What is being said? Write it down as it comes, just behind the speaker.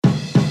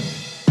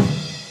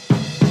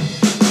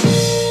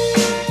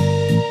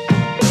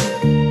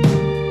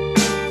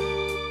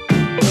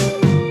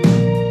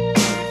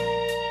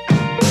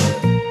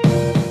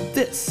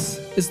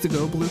is the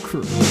Go Blue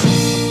Crew.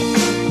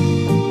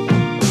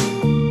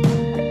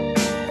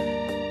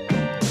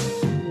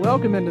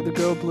 Welcome into the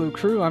Go Blue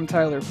Crew. I'm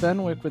Tyler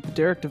Fenwick with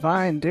Derek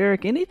Devine.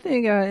 Derek,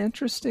 anything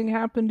interesting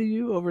happened to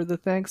you over the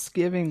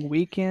Thanksgiving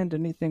weekend?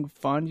 Anything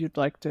fun you'd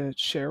like to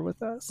share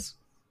with us?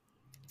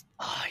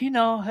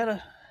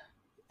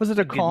 Was it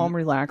a calm,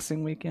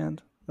 relaxing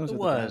weekend? It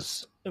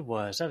was. I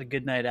had a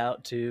good night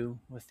out too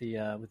with the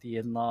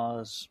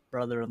in-laws,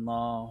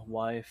 brother-in-law,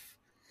 wife.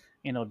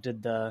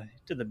 Did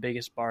the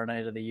biggest bar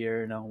night of the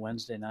year.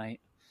 Wednesday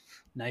night.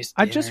 Nice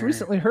dinner. I just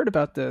recently heard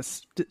about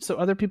this, so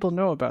other people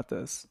know about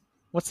this.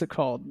 What's it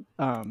called?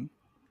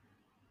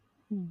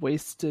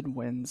 Wasted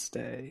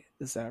Wednesday.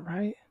 Is that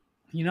right?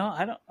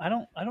 I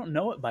don't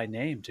know it by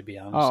name, to be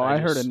honest. Oh, I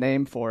heard a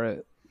name for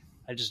it.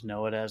 I just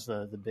know it as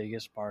the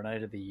biggest bar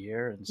night of the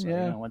year, and so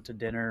I went to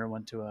dinner,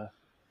 went to a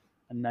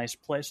nice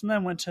place, and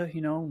then went to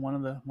one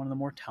of the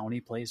more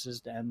towny places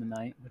to end the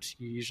night, which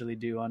you usually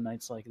do on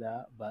nights like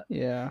that. But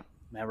yeah,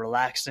 man,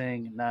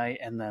 relaxing night,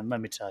 and then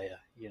let me tell you,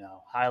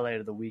 highlight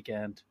of the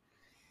weekend.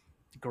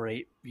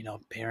 Great,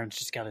 parents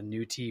just got a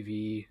new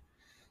TV.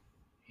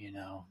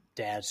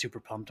 Dad super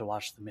pumped to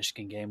watch the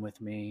Michigan game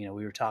with me.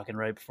 We were talking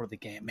right before the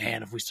game,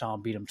 man, if we saw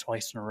him beat them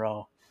twice in a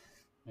row,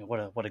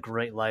 what a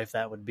great life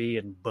that would be.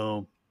 And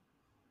boom.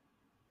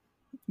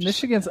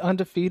 Michigan's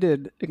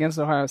undefeated against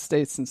Ohio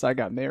State since I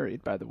got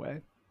married, by the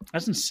way.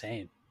 That's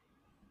insane.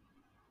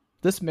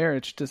 This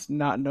marriage does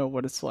not know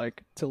what it's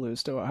like to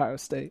lose to Ohio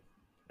State.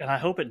 And I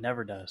hope it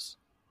never does.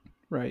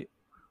 Right.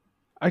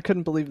 I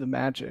couldn't believe the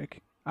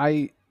magic.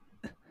 I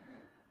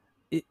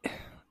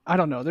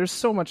don't know. There's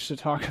so much to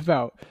talk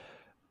about.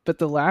 But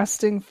the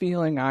lasting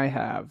feeling I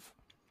have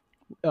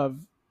the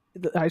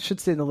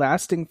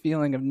lasting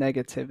feeling of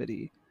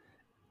negativity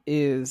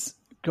is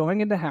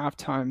going into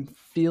halftime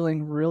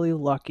feeling really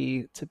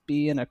lucky to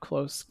be in a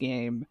close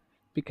game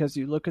because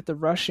you look at the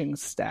rushing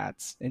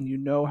stats and you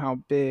know how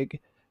big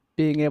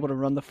being able to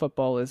run the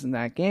football is in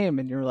that game,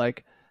 and you're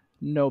like,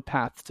 no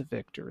path to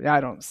victory. I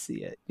don't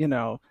see it.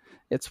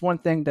 It's one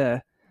thing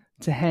to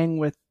hang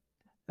with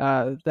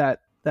that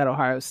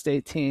Ohio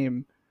State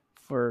team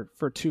for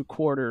 2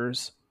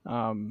 quarters.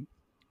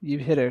 You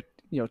hit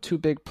two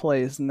big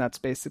plays, and that's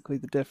basically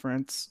the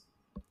difference.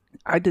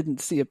 I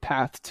didn't see a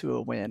path to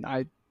a win.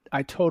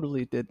 I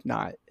totally did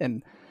not.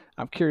 And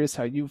I'm curious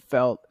how you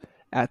felt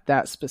at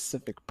that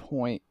specific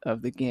point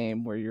of the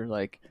game where you're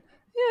like,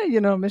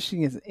 yeah,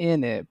 Michigan's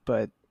in it,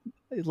 but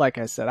like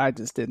I said, I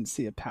just didn't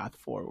see a path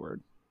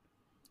forward.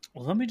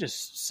 Well, let me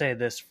just say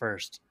this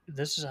first.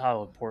 This is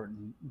how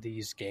important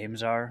these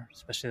games are,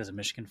 especially as a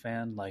Michigan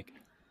fan. Like,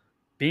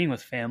 being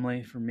with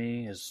family for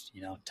me is,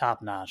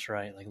 top notch,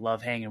 right? Like,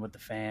 love hanging with the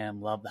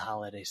fam, love the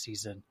holiday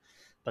season.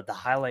 But the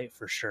highlight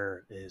for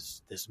sure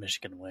is this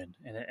Michigan win.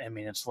 And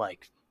it's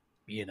like,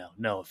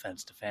 no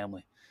offense to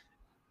family,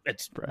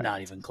 it's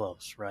not even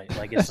close, right?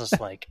 Like, it's just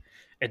like,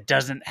 it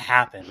doesn't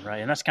happen, right?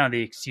 And that's kind of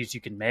the excuse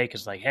you can make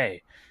is like,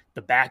 hey,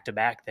 the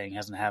back-to-back thing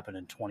hasn't happened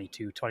in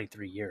 22,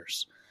 23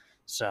 years.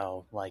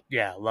 So, like,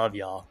 yeah, love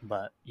y'all.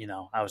 But,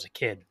 I was a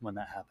kid when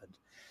that happened.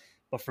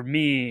 But for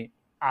me,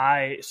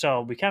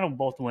 so we kind of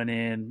both went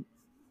in,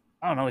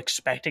 I don't know,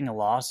 expecting a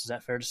loss. Is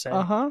that fair to say?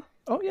 Uh-huh.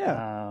 Oh,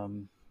 yeah.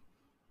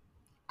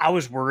 I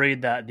was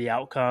worried that the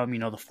outcome, the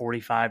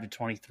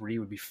 45-23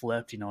 would be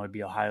flipped. It'd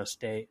be Ohio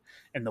State.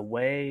 And the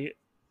way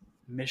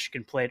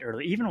Michigan played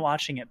early, even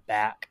watching it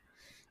back,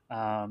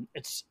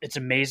 it's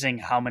amazing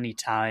how many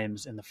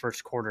times in the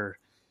first quarter,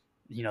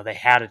 they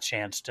had a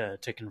chance to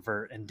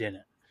convert and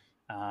didn't.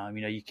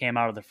 You came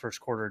out of the first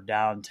quarter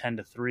down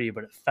 10-3,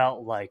 but it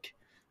felt like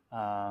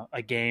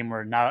a game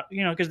where not,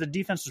 because the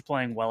defense was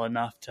playing well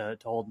enough to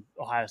hold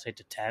Ohio State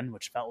to 10,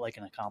 which felt like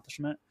an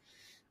accomplishment.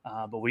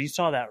 But when you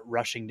saw that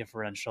rushing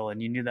differential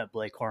and you knew that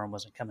Blake Corum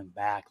wasn't coming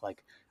back,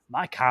 like,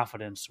 my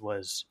confidence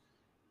was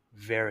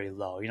very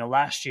low.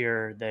 Last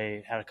year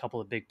they had a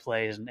couple of big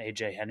plays and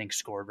AJ Henning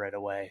scored right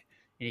away.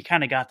 And you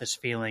kind of got this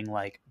feeling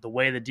like the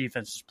way the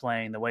defense is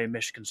playing, the way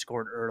Michigan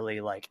scored early,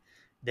 like,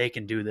 they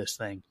can do this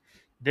thing.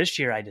 This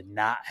year I did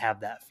not have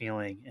that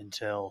feeling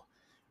until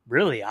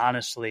really,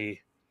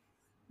 honestly,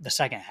 the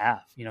second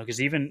half,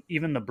 because even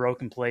the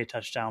broken play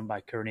touchdown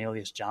by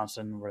Cornelius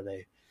Johnson where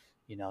they,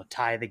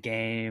 tie the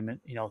game,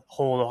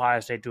 hold Ohio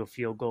State to a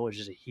field goal, which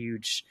is a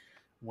huge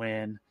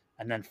win.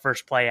 And then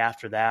first play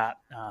after that,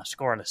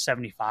 score on a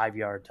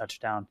 75-yard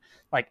touchdown.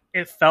 Like,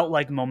 it felt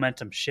like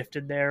momentum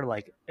shifted there.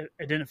 Like, it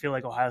didn't feel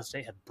like Ohio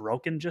State had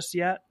broken just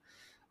yet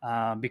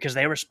because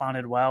they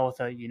responded well with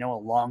a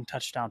long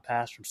touchdown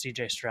pass from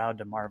C.J. Stroud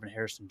to Marvin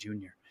Harrison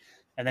Jr.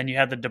 And then you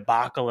had the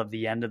debacle of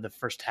the end of the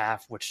first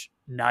half, which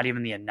not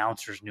even the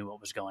announcers knew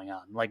what was going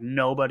on. Like,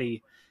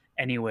 nobody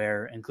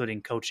anywhere,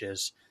 including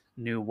coaches,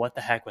 knew what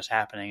the heck was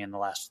happening in the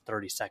last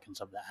 30 seconds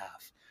of the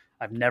half.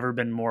 I've never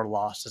been more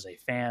lost as a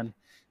fan.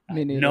 I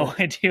had no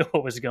idea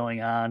what was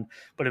going on,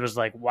 but it was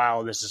like,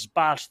 wow, this is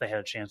botched. They had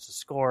a chance to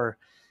score.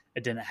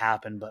 It didn't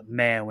happen. But,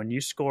 man, when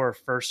you score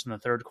first in the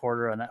third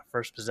quarter on that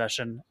first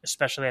possession,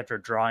 especially after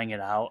drawing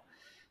it out,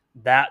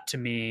 that to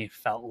me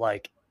felt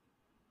like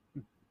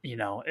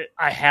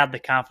I had the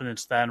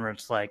confidence then where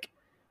it's like,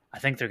 I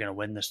think they're going to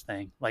win this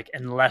thing. Like,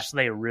 unless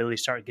they really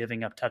start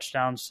giving up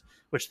touchdowns,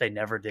 which they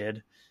never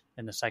did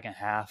in the second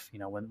half.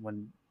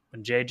 When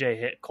JJ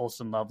hit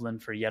Colston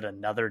Loveland for yet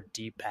another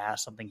deep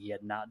pass, something he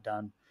had not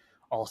done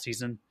all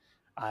season,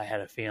 I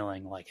had a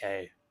feeling like,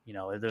 hey,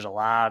 there's a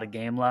lot of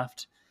game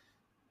left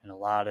and a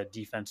lot of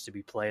defense to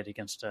be played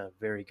against a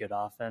very good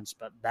offense.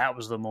 But that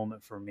was the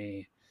moment for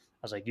me. I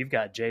was like, you've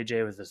got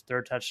JJ with his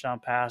third touchdown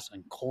pass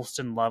and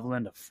Colston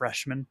Loveland, a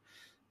freshman,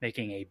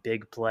 making a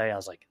big play. I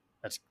was like,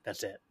 that's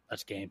it.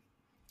 That's game.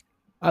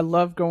 I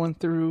love going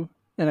through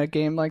in a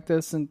game like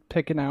this and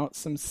picking out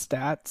some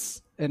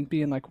stats and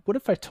being like, what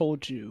if I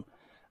told you?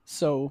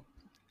 So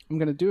I'm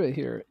going to do it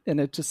here. And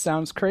it just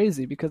sounds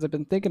crazy because I've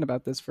been thinking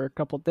about this for a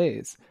couple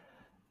days.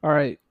 All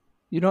right.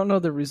 You don't know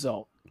the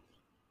result,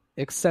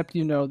 except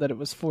you know that it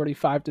was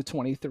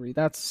 45-23.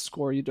 That's a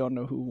score. You don't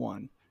know who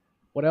won.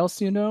 What else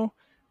you know?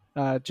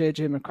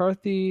 J.J.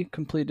 McCarthy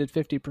completed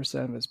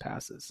 50% of his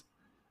passes.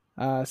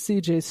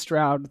 C.J.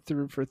 Stroud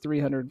threw for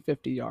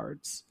 350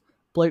 yards.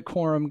 Blake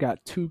Corum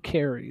got 2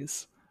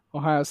 carries.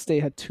 Ohio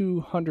State had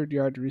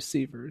 200-yard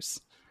receivers.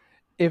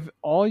 If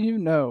all you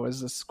know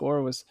is the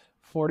score was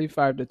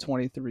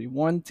 45-23,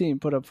 one team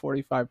put up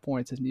 45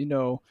 points, and you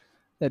know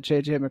that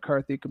J.J.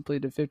 McCarthy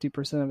completed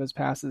 50% of his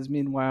passes.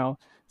 Meanwhile,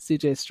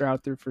 C.J.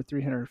 Stroud threw for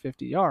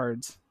 350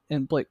 yards,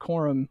 and Blake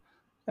Corum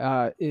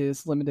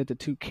is limited to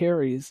 2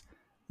 carries.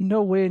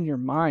 No way in your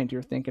mind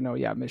you're thinking, oh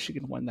yeah,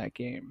 Michigan won that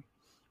game.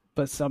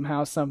 But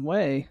somehow, some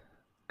way,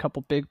 a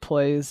couple big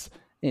plays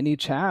in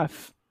each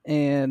half,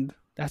 and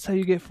that's how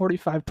you get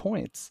 45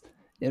 points.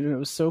 And it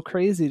was so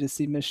crazy to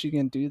see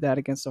Michigan do that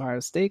against Ohio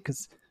State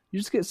because you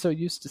just get so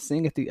used to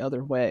seeing it the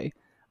other way.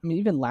 I mean,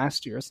 even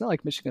last year, it's not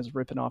like Michigan's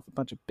ripping off a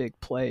bunch of big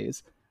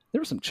plays.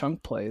 There were some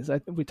chunk plays.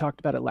 We talked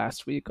about it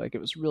last week. Like,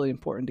 it was really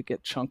important to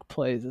get chunk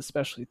plays,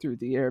 especially through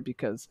the air,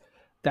 because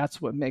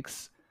that's what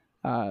makes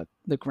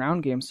the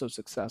ground game so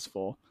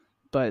successful.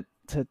 But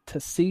to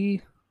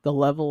see the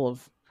level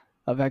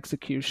of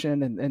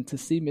execution and to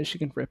see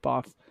Michigan rip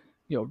off,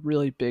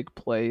 really big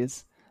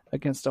plays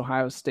against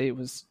Ohio State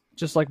was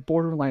just like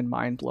borderline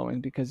mind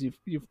blowing because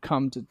you've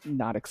come to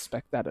not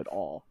expect that at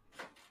all.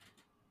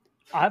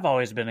 I've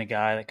always been a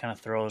guy that kind of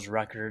throws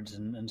records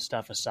and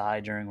stuff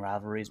aside during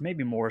rivalries,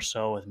 maybe more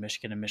so with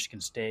Michigan and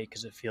Michigan State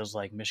because it feels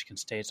like Michigan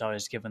State's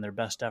always given their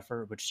best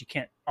effort, which you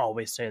can't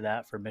always say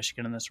that for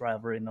Michigan in this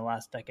rivalry in the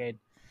last decade,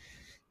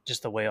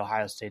 just the way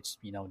Ohio State's,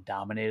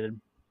 dominated.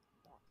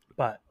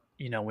 But,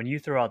 when you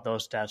throw out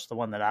those stats, the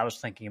one that I was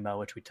thinking about,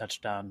 which we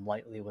touched on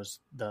lightly, was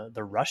the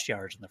rush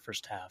yards in the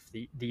first half,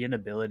 the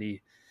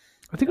inability.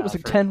 I think it was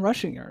 10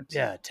 rushing yards.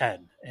 Yeah,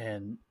 10.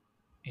 And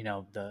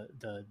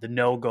the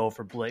no-go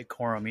for Blake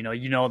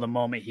Corum. The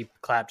moment he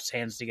clapped his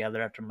hands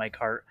together after Mike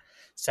Hart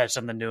said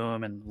something to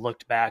him and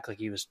looked back like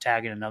he was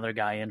tagging another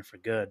guy in for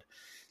good.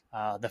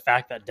 The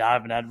fact that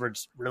Donovan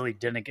Edwards really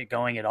didn't get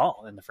going at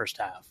all in the first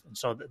half. And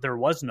so there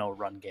was no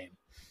run game.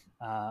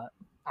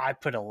 I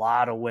put a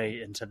lot of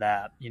weight into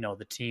that.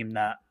 The team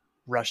that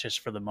rushes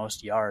for the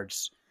most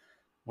yards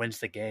wins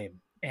the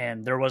game.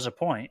 And there was a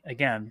point,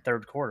 again,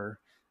 third quarter,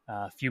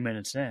 a few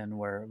minutes in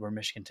where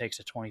Michigan takes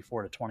a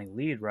 24-20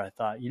 lead where I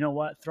thought, you know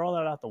what, throw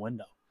that out the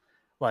window.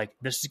 Like,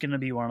 this is going to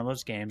be one of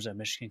those games that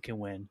Michigan can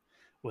win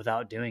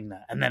without doing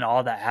that. And then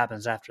all that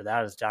happens after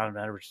that is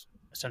Donovan Edwards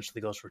essentially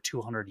goes for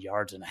 200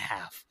 yards and a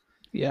half.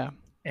 Yeah.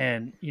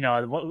 And,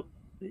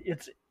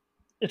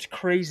 it's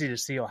crazy to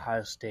see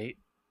Ohio State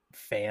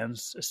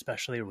fans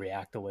especially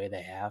react the way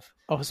they have.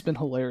 Oh, it's been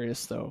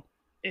hilarious, though.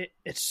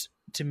 It's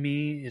to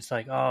me, it's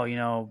like,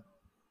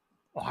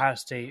 Ohio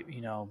State,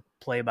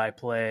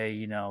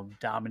 play-by-play,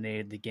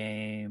 dominated the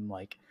game,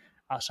 like,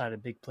 outside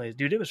of big plays.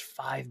 Dude, it was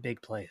 5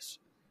 big plays.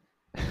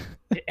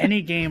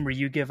 Any game where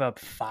you give up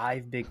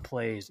 5 big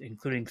plays,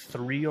 including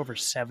 3 over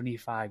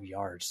 75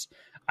 yards,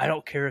 I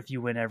don't care if you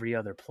win every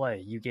other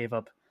play. You gave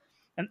up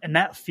 – and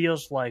that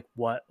feels like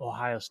what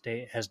Ohio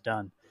State has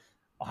done.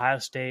 Ohio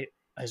State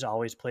has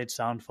always played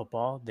sound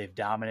football. They've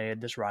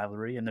dominated this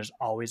rivalry, and there's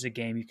always a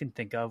game you can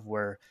think of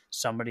where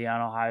somebody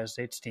on Ohio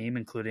State's team,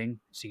 including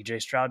C.J.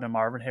 Stroud and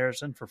Marvin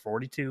Harrison for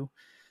 42,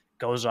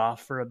 goes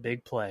off for a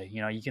big play.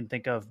 You can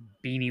think of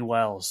Beanie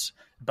Wells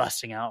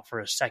busting out for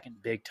a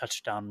second big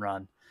touchdown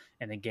run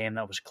in a game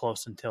that was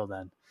close until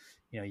then.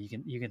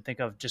 You can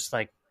think of just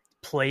like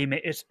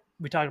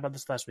we talked about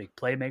this last week.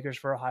 Playmakers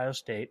for Ohio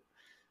State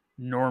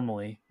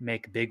normally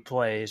make big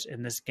plays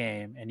in this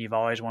game, and you've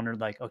always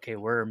wondered, like, okay,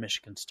 where are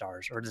Michigan's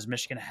stars, or does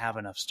Michigan have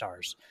enough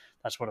stars?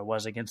 That's what it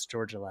was against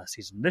Georgia last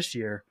season. This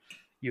year,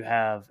 you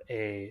have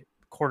a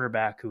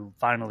quarterback who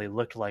finally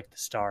looked like the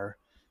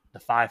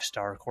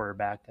 5-star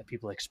quarterback that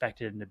people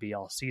expected him to be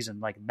all season.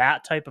 Like,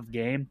 that type of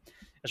game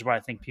is what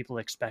I think people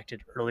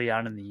expected early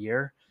on in the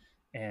year.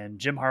 And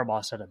Jim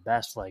Harbaugh said it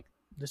best, like,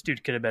 this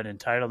dude could have been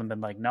entitled and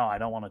been like, no, I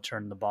don't want to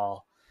turn the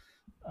ball.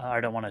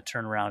 I don't want to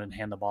turn around and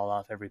hand the ball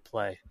off every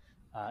play.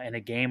 In a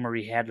game where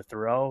he had to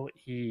throw,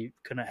 he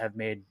couldn't have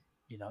made,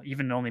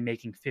 even only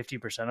making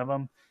 50% of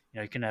them, he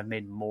couldn't have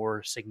made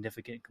more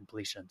significant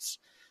completions.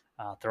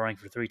 throwing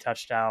for 3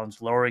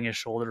 touchdowns, lowering his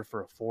shoulder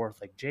for a fourth.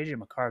 Like J.J.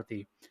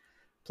 McCarthy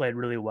played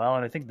really well.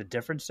 And I think the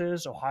difference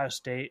is Ohio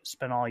State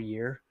spent all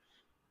year,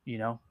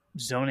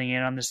 zoning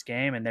in on this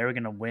game, and they were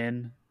going to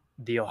win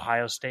the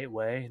Ohio State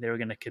way. They were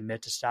going to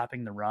commit to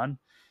stopping the run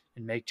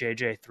and make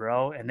JJ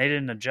throw, and they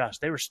didn't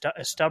adjust. They were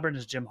as stubborn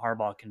as Jim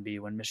Harbaugh can be.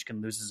 When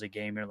Michigan loses a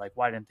game, you're like,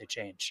 why didn't they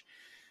change?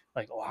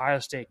 Like, Ohio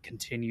State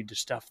continued to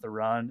stuff the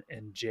run,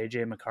 and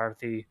JJ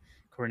McCarthy,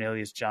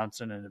 Cornelius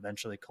Johnson, and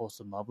eventually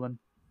Colston Loveland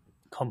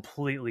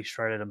completely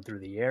shredded them through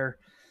the air.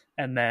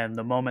 And then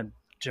the moment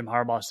Jim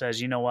Harbaugh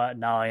says, you know what,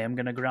 now I am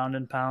going to ground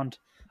and pound,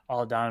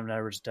 all Donovan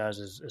Edwards does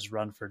is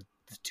run for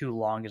the 2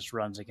 longest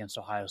runs against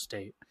Ohio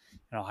State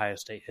in Ohio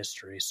State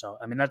history. So,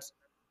 I mean,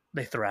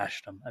 they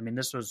thrashed them. I mean,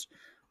 this was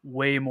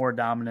way more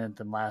dominant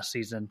than last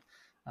season.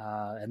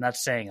 And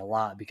that's saying a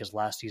lot because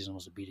last season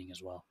was a beating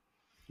as well.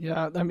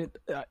 Yeah, I mean,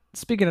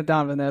 speaking of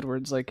Donovan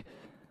Edwards, like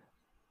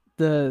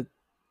the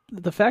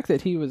fact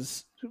that he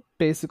was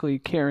basically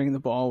carrying the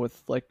ball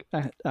with like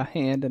a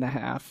hand and a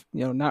half,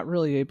 not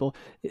really able.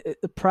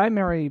 The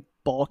primary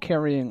ball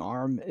carrying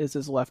arm is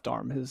his left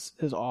arm,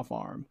 his off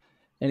arm,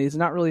 and he's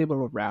not really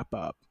able to wrap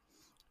up.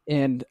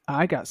 And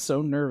I got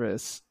so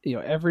nervous,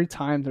 every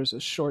time there's a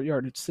short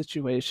yardage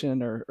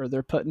situation or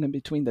they're putting in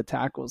between the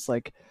tackles,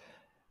 like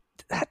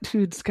that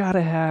dude's got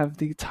to have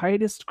the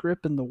tightest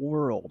grip in the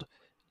world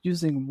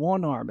using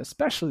one arm,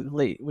 especially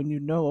late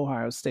when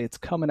Ohio State's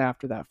coming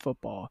after that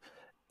football.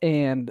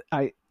 And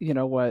it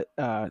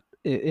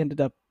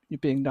ended up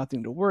being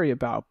nothing to worry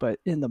about. But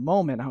in the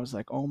moment, I was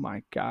like, oh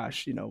my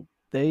gosh,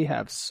 they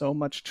have so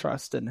much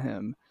trust in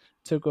him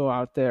to go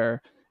out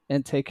there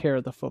and take care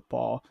of the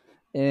football.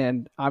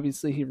 And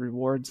obviously he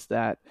rewards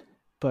that.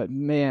 But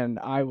man,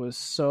 I was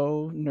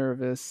so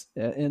nervous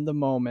in the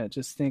moment,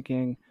 just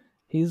thinking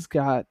he's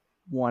got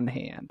one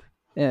hand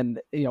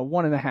and,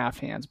 1.5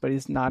 hands, but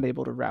he's not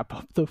able to wrap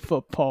up the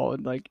football.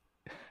 And like,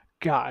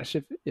 gosh,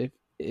 if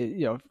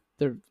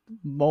there are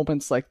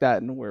moments like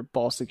that and where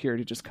ball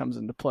security just comes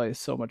into play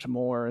so much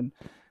more. And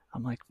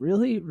I'm like,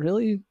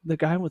 really the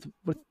guy with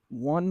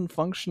one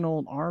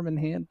functional arm and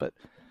hand, but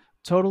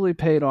totally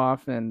paid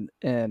off. And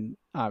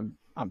I'm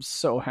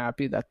so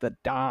happy that the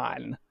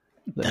Don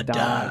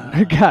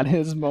got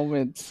his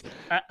moments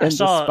in the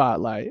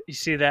spotlight. You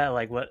see that?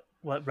 Like what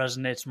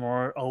resonates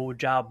more,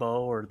 Ojabo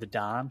or the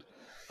Don?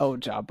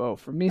 Ojabo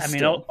for me. I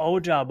mean,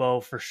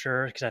 Ojabo for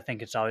sure, because I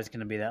think it's always going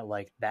to be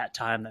that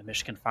time that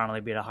Michigan finally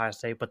beat Ohio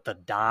State. But the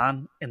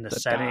Don in the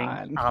setting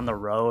Don on the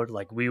road,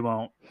 like we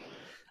won't.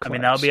 Clutch. I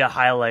mean, that'll be a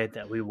highlight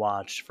that we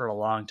watch for a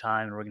long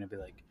time, and we're going to be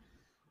like,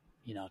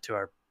 to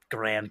our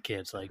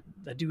grandkids, like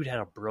that dude had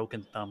a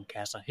broken thumb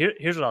cast on.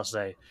 Here's what I'll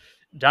say: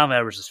 Donovan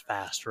Edwards is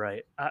fast,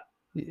 right?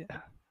 This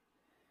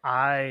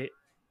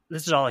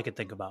is all I could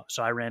think about.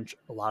 So I ran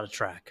a lot of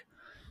track,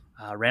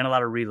 ran a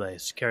lot of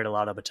relays, carried a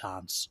lot of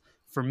batons.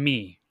 For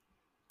me,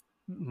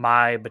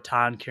 my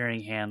baton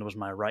carrying hand was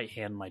my right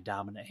hand, my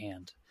dominant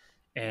hand.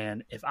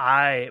 And if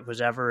I was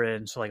ever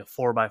in like a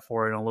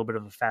 4x4 in a little bit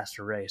of a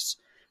faster race,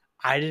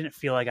 I didn't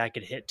feel like I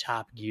could hit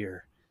top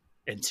gear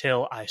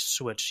until I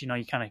switched. You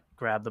kind of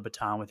grab the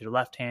baton with your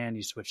left hand,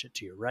 you switch it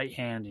to your right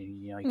hand,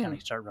 and you kind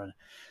of start running.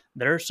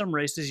 There are some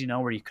races,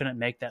 where you couldn't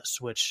make that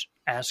switch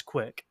as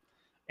quick.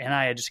 And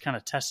I had just kind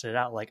of tested it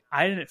out. Like,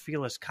 I didn't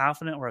feel as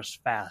confident or as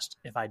fast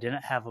if I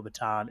didn't have a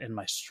baton in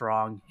my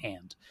strong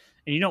hand.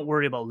 And you don't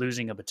worry about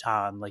losing a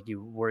baton like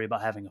you worry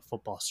about having a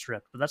football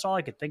stripped. But that's all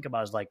I could think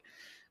about is, like,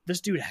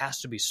 this dude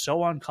has to be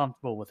so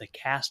uncomfortable with a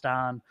cast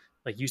on,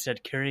 like you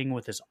said, carrying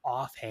with his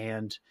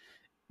offhand,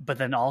 but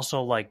then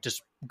also, like,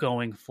 just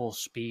going full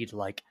speed,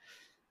 like,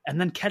 and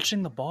then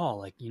catching the ball.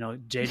 Like,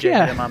 JJ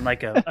hit him on,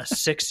 like, a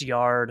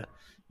 6-yard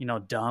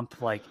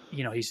dump. Like,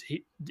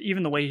 he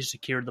even the way he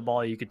secured the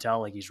ball, you could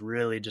tell like he's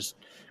really just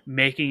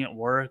making it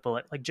work.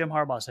 But like Jim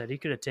Harbaugh said, he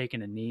could have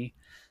taken a knee.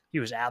 He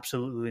was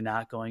absolutely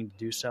not going to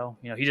do so.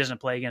 He doesn't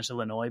play against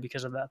Illinois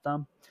because of that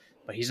thumb,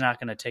 but he's not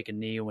going to take a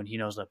knee when he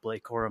knows that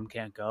Blake Corum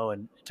can't go.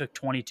 And it took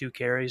 22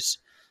 carries,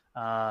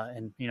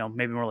 and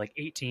maybe more like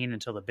 18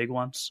 until the big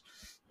ones.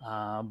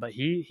 But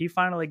he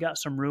finally got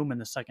some room in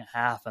the second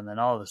half, and then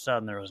all of a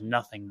sudden there was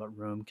nothing but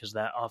room because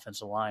that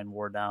offensive line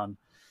wore down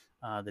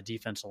the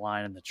defensive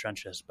line in the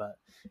trenches. But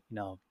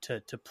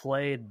to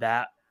play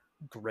that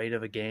great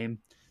of a game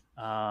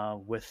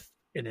with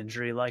an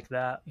injury like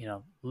that,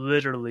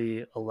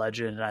 literally a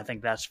legend. And I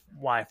think that's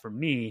why for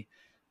me,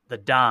 the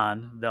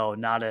Don, though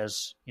not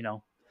as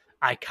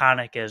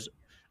iconic as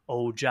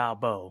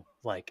Ojabo,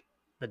 like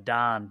the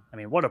Don, I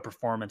mean, what a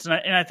performance.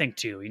 And I think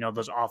too,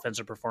 those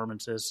offensive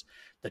performances,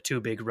 the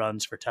 2 big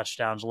runs for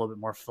touchdowns, a little bit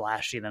more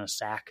flashy than a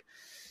sack.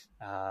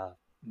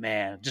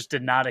 Man, just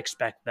did not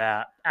expect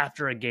that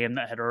after a game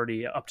that had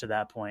already up to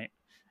that point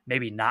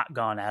maybe not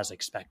gone as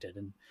expected.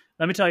 And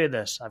let me tell you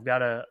this, I've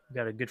got a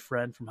good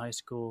friend from high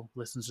school,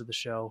 listens to the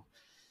show,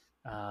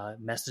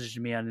 messaged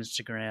me on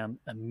Instagram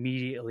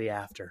immediately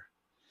after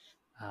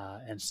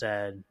and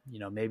said,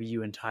 maybe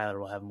you and Tyler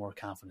will have more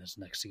confidence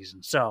next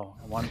season. So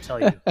I want to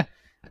tell you,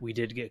 we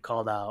did get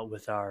called out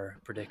with our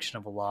prediction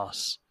of a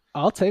loss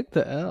I'll take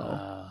the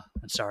L.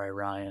 And sorry,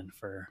 Ryan,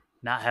 for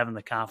not having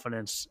the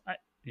confidence.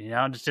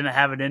 Just didn't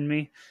have it in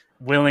me.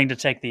 Willing to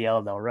take the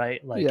L though,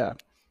 right? Like, Yeah.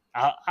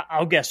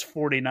 I'll guess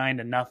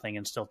 49-0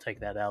 and still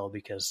take that L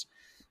because,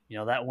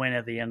 that win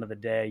at the end of the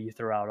day, you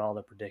throw out all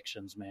the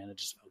predictions, man. It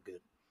just felt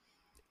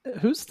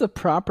good. Who's the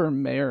proper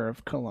mayor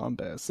of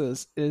Columbus?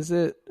 Is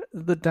it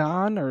the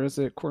Don or is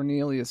it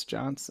Cornelius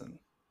Johnson?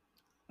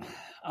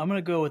 I'm going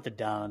to go with the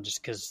Don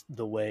just because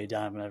the way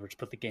Donovan Edwards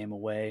put the game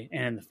away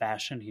and in the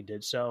fashion he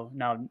did so.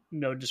 Now,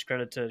 no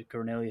discredit to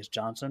Cornelius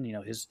Johnson.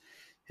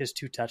 His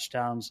 2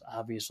 touchdowns,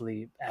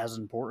 obviously as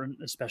important,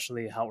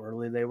 especially how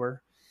early they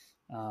were.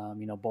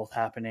 Both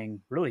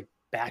happening really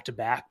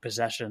back-to-back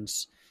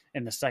possessions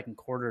in the second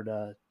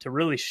quarter to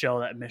really show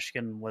that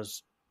Michigan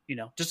was,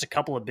 just a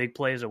couple of big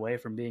plays away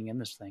from being in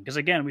this thing. Because,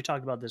 again, we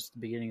talked about this at the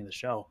beginning of the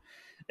show.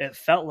 It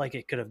felt like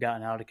it could have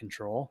gotten out of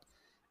control.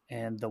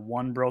 And the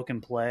one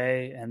broken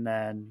play and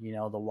then,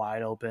 the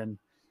wide open,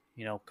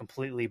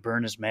 completely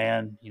burn his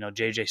man.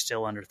 JJ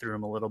still underthrew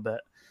him a little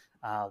bit.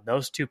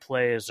 Those 2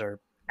 plays are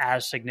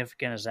as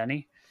significant as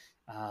any.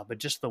 But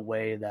just the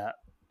way that,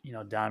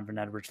 Donovan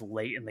Edwards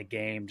late in the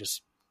game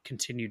just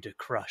continued to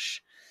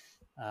crush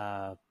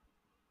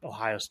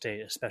Ohio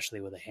State,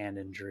 especially with a hand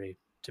injury.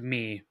 To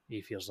me,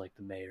 he feels like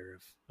the mayor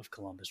of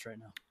Columbus right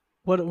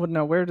now.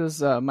 Now, where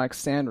does Mike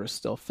Sanders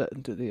still fit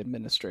into the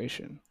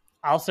administration?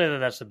 I'll say that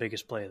that's the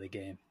biggest play of the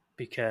game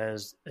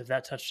because if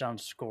that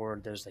touchdown's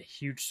scored, there's a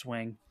huge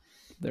swing.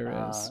 There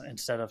is.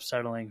 Instead of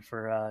settling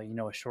for,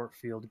 a short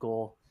field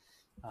goal,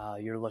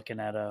 you're looking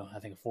at I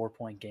think a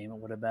 4-point game it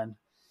would have been,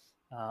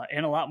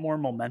 and a lot more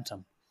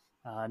momentum.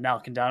 Now,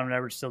 can Donovan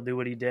Edwards still do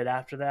what he did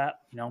after that?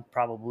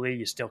 Probably.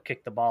 You still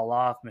kick the ball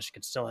off.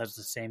 Michigan still has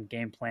the same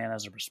game plan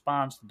as a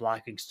response. The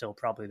blocking's still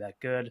probably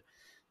that good.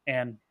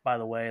 And by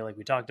the way, like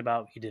we talked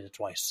about, he did it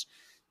twice.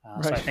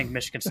 Right. So I think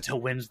Michigan still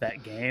wins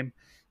that game.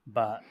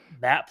 But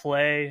that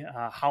play,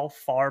 how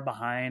far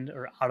behind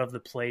or out of the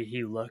play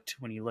he looked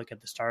when you look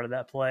at the start of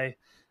that play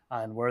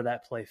and where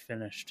that play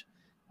finished,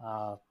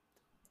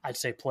 I'd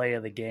say play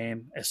of the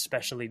game,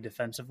 especially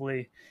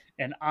defensively.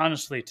 And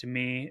honestly, to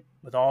me,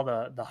 with all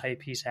the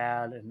hype he's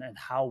had and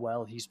how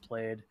well he's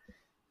played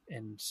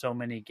in so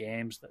many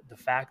games, the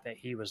fact that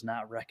he was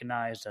not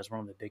recognized as one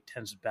of the Big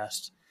Ten's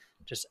best,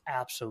 just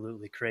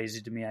absolutely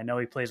crazy to me. I know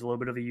he plays a little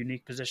bit of a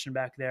unique position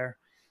back there.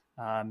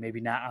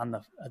 Maybe not on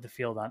the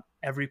field on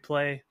every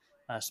play,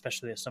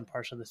 especially at some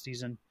parts of the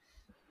season.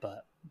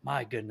 But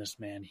my goodness,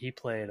 man, he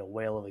played a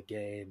whale of a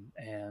game.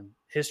 And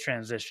his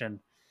transition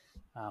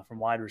from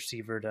wide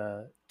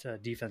receiver to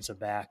defensive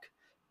back,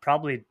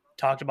 probably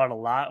talked about a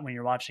lot when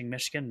you're watching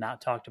Michigan,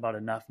 not talked about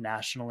enough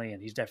nationally.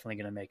 And he's definitely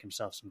going to make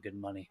himself some good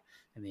money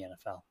in the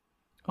NFL.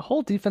 A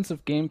whole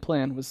defensive game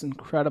plan was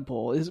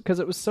incredible because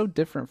it was so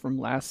different from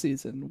last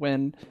season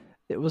when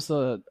it was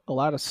a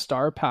lot of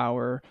star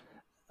power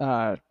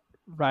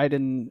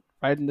riding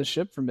the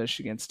ship for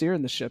Michigan,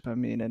 steering the ship,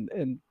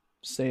 and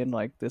saying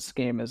like this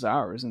game is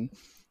ours. And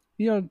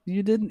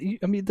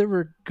there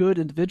were good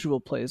individual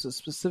plays,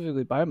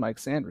 specifically by Mike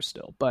Sanders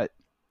still, but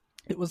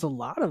it was a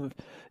lot of,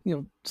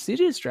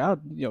 CJ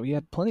Stroud, he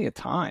had plenty of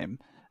time,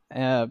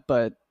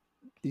 but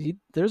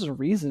there's a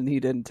reason he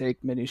didn't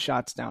take many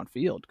shots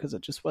downfield because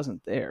it just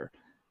wasn't there.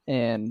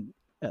 And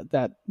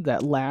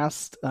that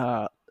last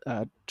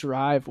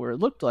drive where it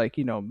looked like,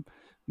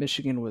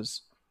 Michigan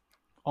was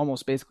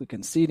almost basically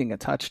conceding a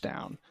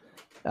touchdown.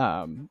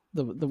 The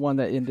one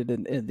that ended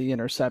in the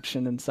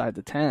interception inside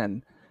the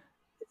 10,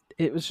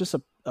 it was just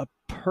a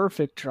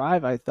perfect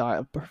drive, I thought,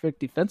 a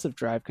perfect defensive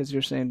drive because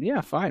you're saying, yeah,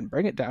 fine,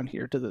 bring it down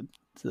here to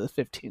the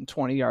 15,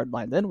 20-yard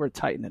line. Then we're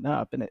tightening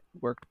up, and it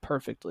worked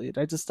perfectly. And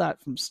I just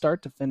thought from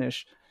start to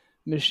finish,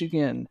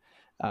 Michigan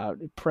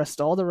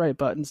pressed all the right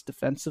buttons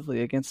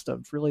defensively against a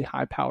really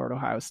high-powered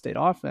Ohio State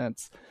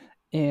offense.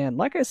 And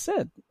like I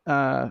said,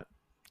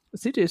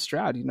 CJ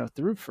Stroud,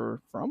 threw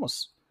for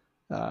almost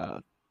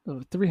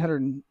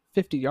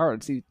 350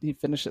 yards. He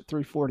finished at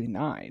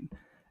 349,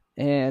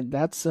 and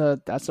that's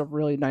a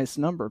really nice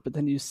number. But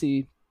then you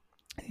see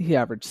he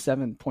averaged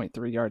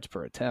 7.3 yards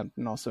per attempt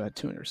and also had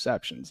 2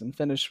 interceptions and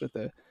finished with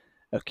a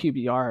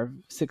QBR of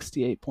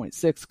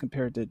 68.6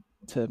 compared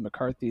to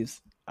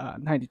McCarthy's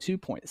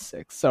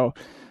 92.6. So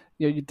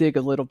you dig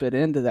a little bit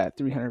into that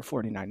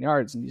 349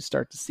 yards and you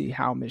start to see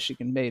how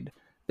Michigan made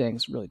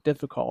things really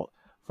difficult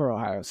for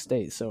Ohio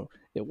State. So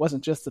it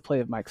wasn't just the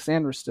play of Mike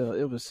Sanders still,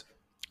 it was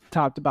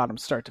top to bottom,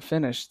 start to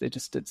finish. They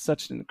just did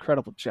such an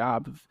incredible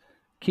job of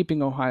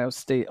keeping Ohio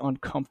State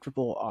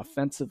uncomfortable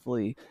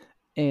offensively.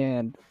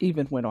 And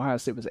even when Ohio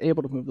State was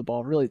able to move the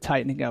ball, really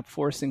tightening up,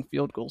 forcing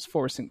field goals,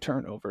 forcing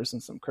turnovers in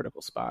some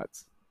critical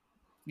spots.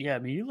 Yeah, I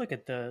mean, you look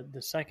at the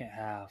second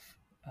half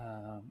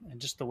and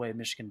just the way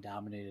Michigan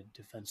dominated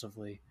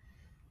defensively.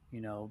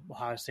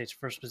 Ohio State's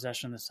first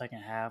possession in the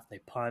second half, they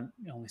punt,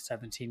 only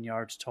 17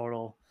 yards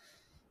total.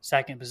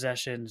 Second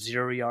possession,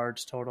 0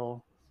 yards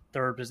total.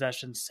 Third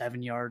possession,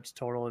 7 yards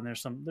total. And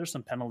there's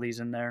some penalties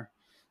in there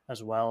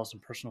as well, some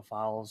personal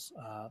fouls.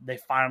 They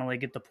finally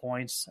get the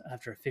points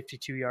after a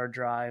 52-yard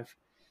drive.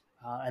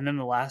 And then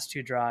the last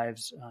two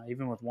drives,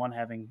 even with one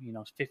having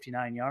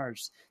 59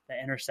 yards,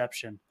 that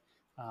interception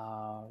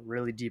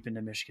really deep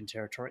into Michigan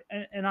territory.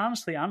 And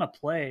honestly, on a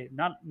play,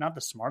 not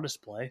the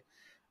smartest play,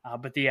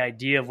 but the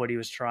idea of what he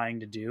was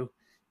trying to do.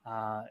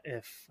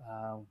 If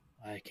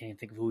I can't even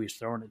think of who he's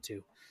throwing it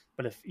to,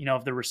 but if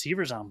the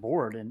receiver's on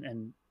board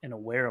and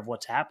aware of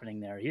what's happening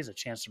there, he has a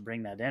chance to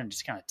bring that in.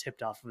 Just kind of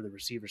tipped off of the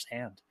receiver's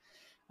hand.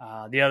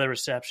 The other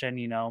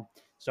reception,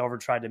 Stover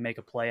tried to make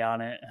a play on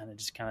it, and it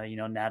just kind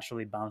of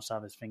naturally bounced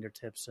off his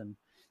fingertips and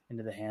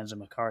into the hands of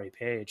Makari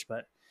Page.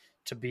 But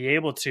to be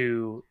able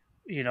to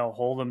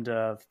hold them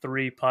to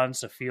 3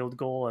 punts, a field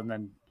goal, and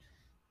then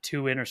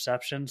 2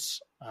 interceptions,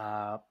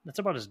 that's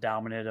about as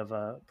dominant of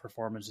a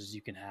performance as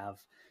you can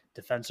have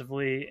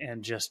defensively,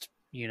 and just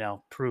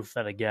proof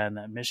that again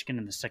that Michigan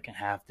in the second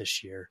half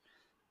this year,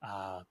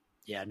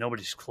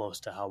 nobody's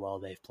close to how well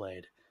they've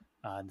played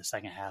in the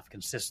second half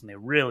consistently,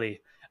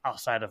 really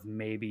outside of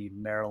maybe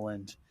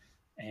Maryland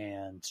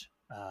and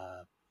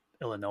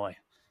Illinois.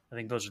 I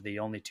think those are the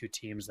only 2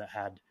 teams that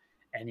had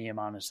any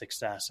amount of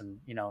success. And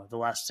the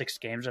last 6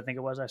 games, I think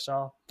it was, I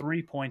saw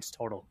 3 points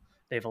total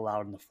they've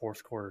allowed in the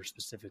fourth quarter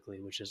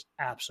specifically, which is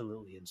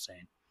absolutely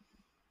insane.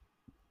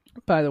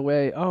 By the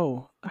way,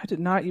 I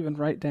did not even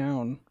write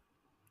down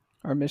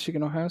our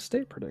Michigan-Ohio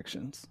State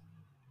predictions.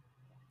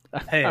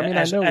 Hey,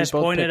 I know we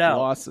both picked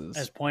losses.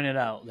 As pointed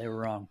out, they were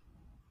wrong.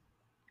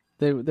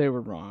 They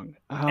were wrong.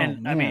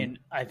 Man. I mean,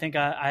 I think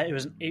it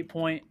was an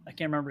 8-point. I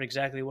can't remember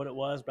exactly what it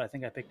was, but I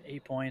think I picked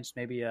 8 points,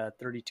 maybe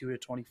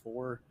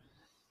 32-24,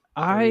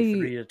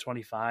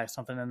 33-25,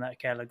 something in that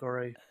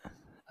category.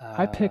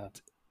 I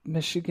picked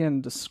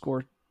Michigan to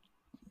score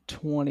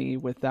 20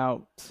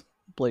 without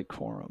Blake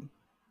Corum.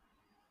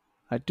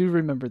 I do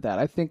remember that.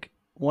 I think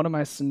one of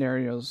my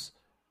scenarios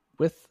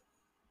with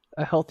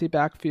a healthy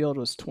backfield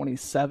was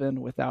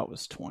 27, without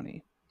was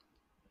 20.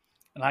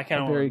 And I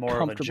kind of very more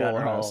comfortable of a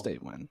Ohio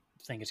State win.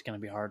 Think it's going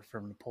to be hard for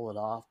him to pull it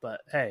off,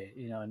 but hey,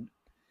 in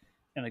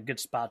a good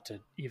spot to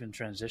even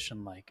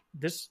transition. Like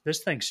this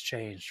thing's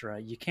changed,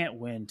 right? You can't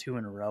win 2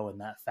 in a row in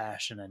that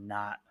fashion and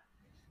not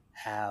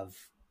have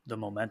the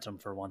momentum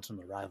for once in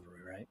the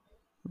rivalry, right?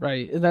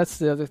 Right, and that's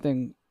the other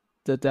thing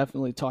to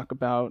definitely talk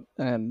about.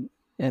 And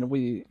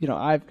we,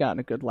 I've gotten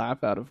a good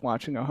laugh out of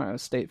watching Ohio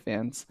State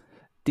fans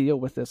deal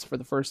with this for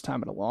the first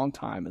time in a long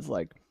time. Is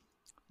like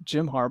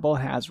Jim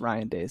Harbaugh has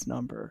Ryan Day's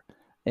number,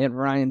 and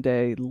Ryan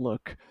Day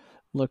looked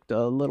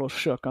a little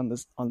shook on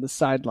the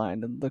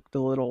sideline and looked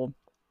a little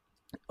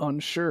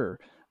unsure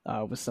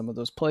with some of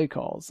those play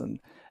calls. And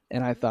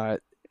I thought,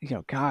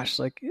 gosh,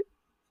 like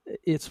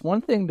it's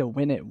one thing to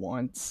win it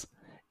once,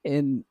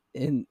 in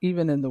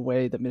even in the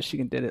way that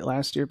Michigan did it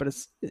last year, but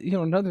it's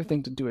another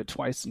thing to do it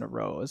twice in a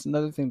row. It's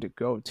another thing to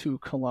go to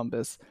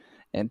Columbus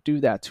and do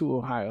that to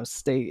Ohio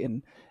State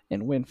and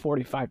win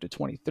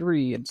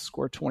 45-23 and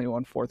score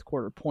 21 fourth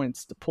quarter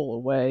points to pull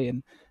away,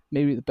 and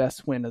maybe the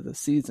best win of the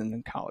season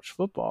in college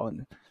football.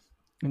 And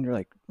you're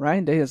like,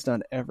 Ryan Day has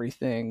done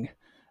everything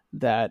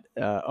that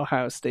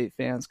Ohio State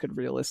fans could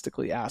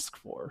realistically ask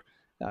for.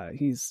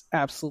 He's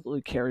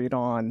absolutely carried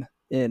on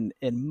in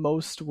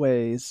most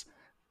ways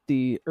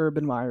the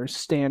Urban Meyer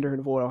standard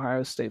of what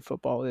Ohio State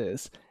football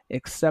is,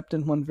 except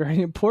in one very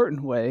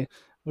important way,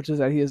 which is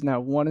that he is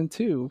now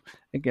 1-2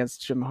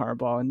 against Jim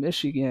Harbaugh in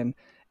Michigan.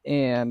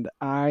 And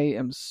I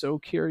am so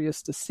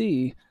curious to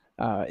see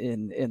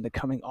in the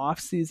coming off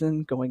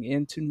season, going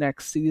into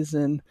next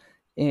season,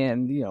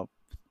 and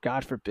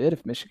God forbid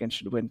if Michigan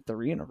should win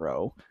 3 in a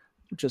row,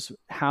 just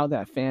how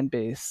that fan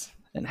base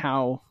and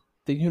how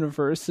the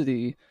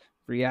university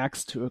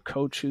reacts to a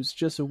coach who's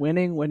just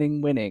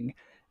winning,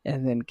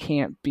 and then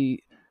can't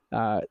beat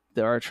the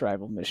arch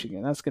rival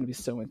Michigan. That's going to be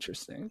so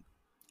interesting.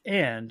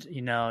 And,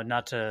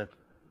 not to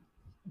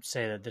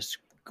say that this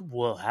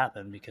will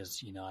happen,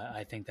 because,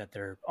 I think that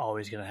they're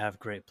always going to have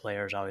great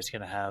players, always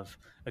going to have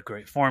a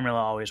great formula,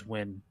 always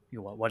win,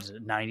 what is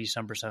it,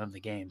 90% of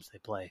the games they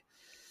play.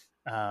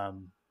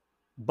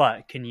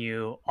 But can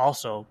you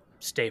also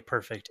stay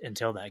perfect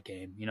until that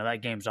game?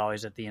 That game's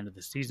always at the end of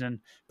the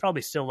season,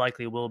 probably still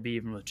likely will be,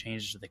 even with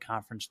changes to the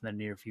conference in the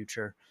near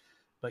future.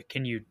 But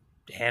can you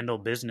handle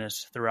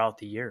business throughout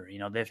the year?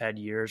 They've had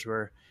years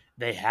where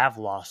they have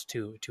lost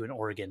to an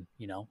Oregon,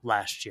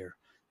 last year,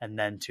 and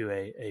then to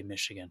a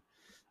Michigan.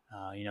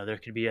 There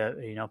could be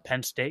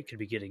Penn State could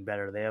be getting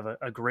better. They have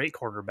a great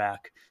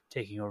quarterback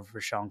taking over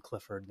for Sean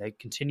Clifford. They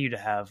continue to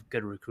have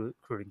good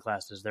recruiting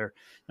classes. They're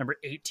number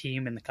 8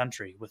 team in the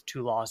country with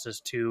 2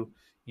 losses to,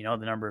 the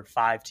number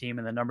 5 team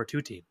and the number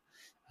 2 team.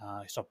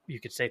 So you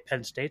could say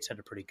Penn State's had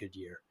a pretty good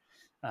year.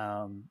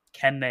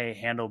 Can they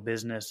handle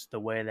business the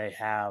way they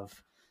have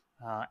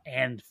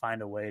and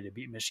find a way to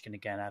beat Michigan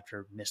again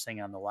after missing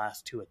on the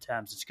last 2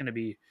 attempts? It's going to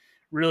be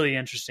really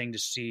interesting to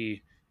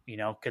see.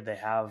 Could they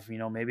have,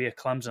 maybe a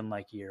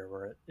Clemson-like year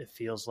where it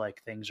feels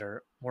like things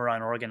are more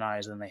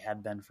unorganized than they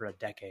had been for a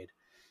decade.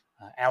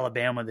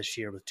 Alabama this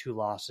year with 2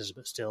 losses,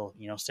 but still,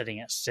 sitting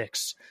at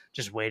 6,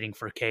 just waiting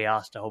for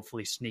chaos to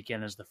hopefully sneak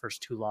in as the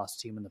first 2-loss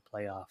team in the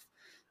playoff.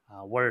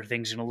 What are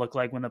things going to look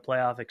like when the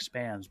playoff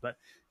expands? But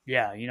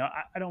yeah,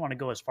 I don't want to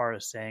go as far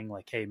as saying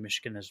like, hey,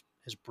 Michigan has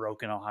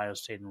broken Ohio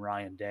State and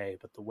Ryan Day,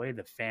 but the way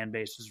the fan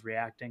base is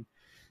reacting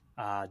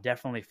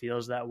definitely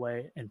feels that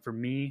way. And for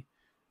me,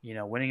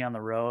 winning on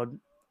the road,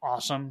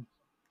 awesome.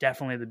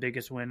 Definitely the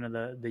biggest win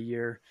of the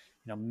year.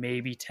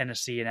 Maybe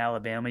Tennessee and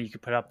Alabama you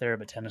could put up there,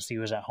 but Tennessee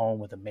was at home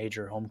with a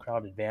major home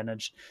crowd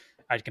advantage.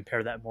 I'd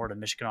compare that more to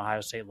Michigan,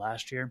 Ohio State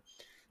last year.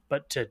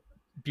 But to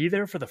be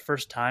there for the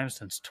first time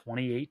since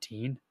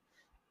 2018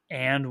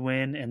 and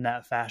win in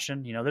that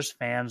fashion, there's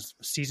fans,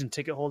 season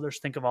ticket holders.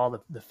 Think of all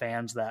the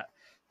fans that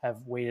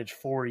have waited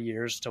 4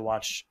 years to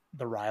watch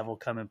the rival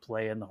come and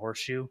play in the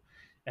Horseshoe,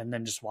 and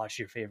then just watch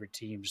your favorite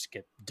team just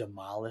get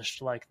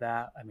demolished like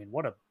that. I mean,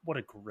 what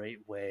a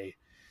great way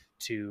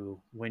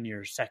to win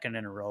your second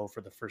in a row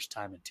for the first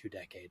time in 2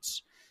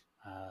 decades.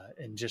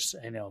 And just,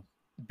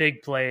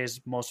 big plays,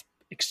 most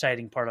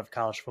exciting part of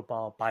college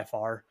football by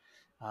far,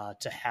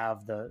 to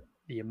have the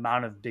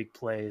amount of big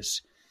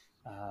plays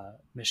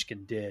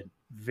Michigan did.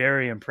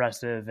 Very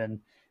impressive. And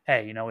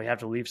hey, we have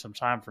to leave some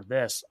time for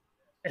this.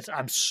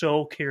 I'm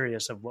so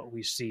curious of what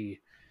we see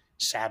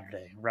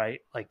Saturday, right?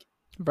 Like,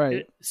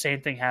 right.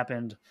 Same thing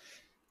happened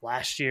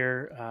last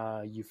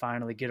year. You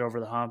finally get over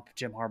the hump.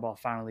 Jim Harbaugh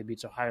finally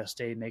beats Ohio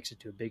State, makes it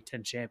to a Big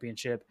Ten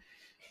championship.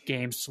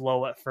 Game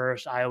slow at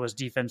first. Iowa's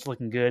defense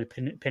looking good,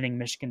 pinning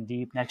Michigan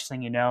deep. Next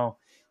thing you know,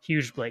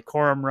 huge Blake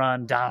Corum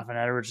run. Donovan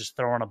Edwards just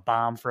throwing a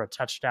bomb for a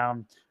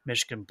touchdown.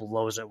 Michigan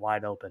blows it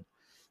wide open.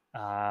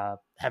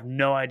 Have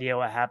no idea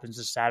what happens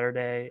this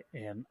Saturday,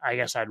 and I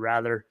guess I'd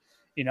rather,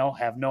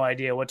 have no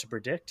idea what to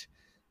predict,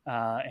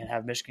 and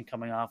have Michigan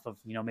coming off of,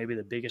 maybe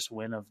the biggest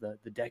win of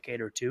the decade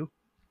or two.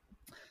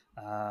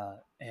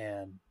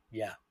 And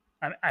yeah,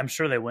 I'm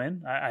sure they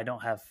win. I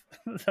don't have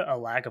a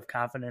lack of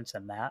confidence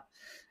in that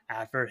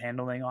after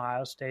handling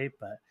Ohio State,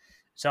 but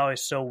it's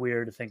always so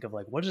weird to think of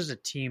like, what does a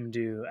team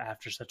do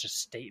after such a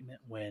statement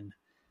win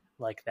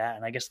like that?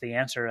 And I guess the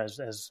answer,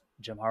 as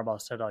Jim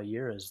Harbaugh said all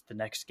year, is the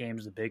next game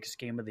is the biggest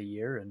game of the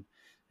year,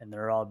 and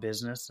they're all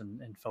business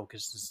and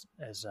focused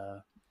as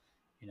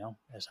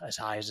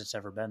high as it's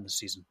ever been this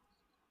season.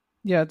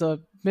 Yeah, the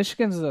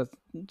Michigan's a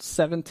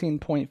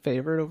 17-point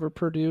favorite over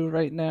Purdue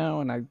right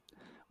now, and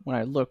when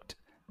I looked,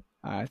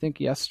 I think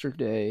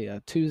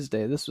yesterday,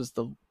 Tuesday, this was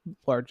the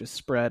largest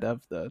spread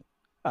of the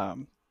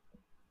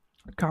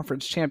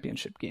conference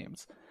championship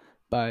games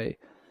by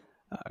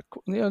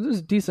there's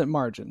a decent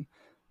margin.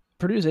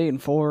 Purdue's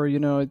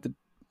 8-4.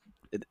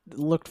 It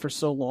looked for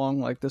so long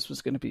like this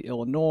was going to be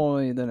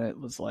Illinois. Then it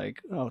was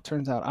like, oh, it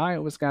turns out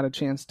Iowa's got a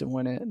chance to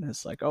win it, and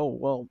it's like, oh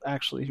well,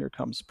 actually here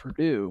comes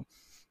Purdue.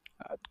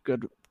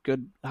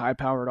 Good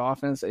high-powered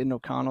offense. Aiden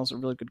O'Connell's a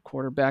really good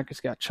quarterback. He's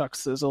got Chuck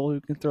Sizzle who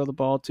can throw the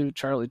ball to.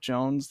 Charlie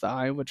Jones, the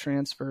Iowa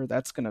transfer,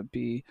 that's going to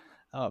be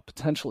a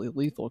potentially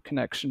lethal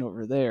connection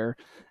over there.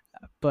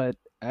 But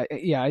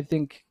I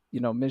think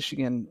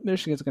Michigan's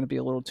going to be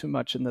a little too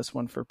much in this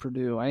one for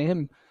Purdue. I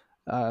am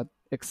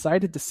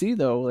excited to see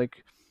though,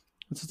 like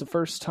this is the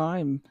first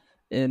time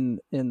in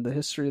the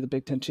history of the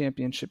Big Ten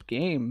championship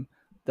game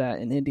that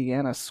an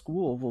Indiana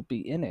school will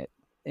be in it.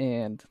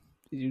 And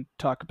you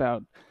talk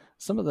about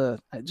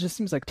it just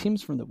seems like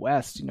teams from the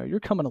West, you're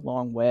coming a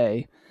long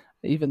way,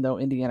 even though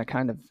Indiana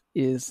kind of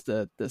is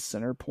the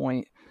center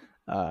point.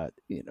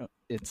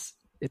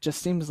 It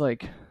just seems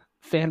like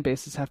fan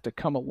bases have to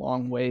come a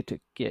long way to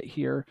get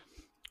here.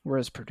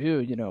 Whereas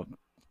Purdue,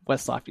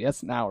 West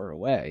Lafayette's an hour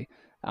away.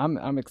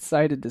 I'm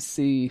excited to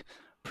see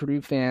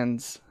Purdue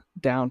fans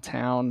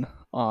downtown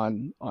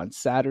on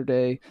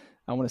Saturday.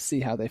 I want to see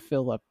how they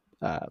fill up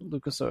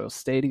Lucas Oil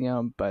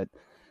Stadium, but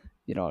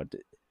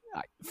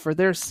for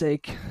their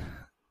sake,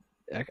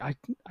 I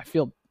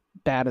feel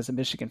bad as a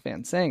Michigan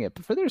fan saying it,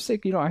 but for their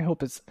sake, I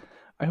hope it's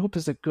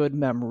a good,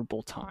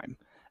 memorable time.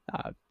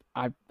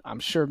 I'm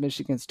sure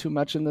Michigan's too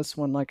much in this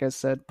one, like I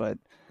said, but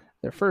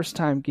their first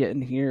time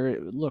getting here,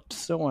 it looked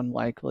so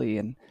unlikely,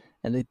 and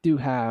they do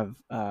have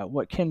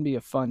what can be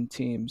a fun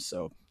team.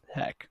 So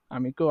heck,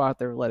 go out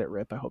there, let it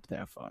rip. I hope they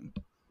have fun.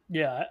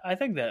 Yeah, I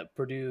think that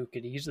Purdue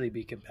could easily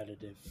be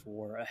competitive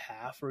for a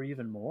half or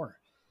even more.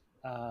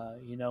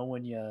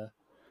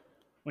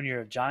 When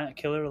you're a giant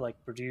killer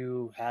like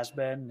Purdue has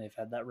been, they've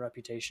had that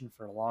reputation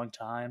for a long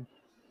time.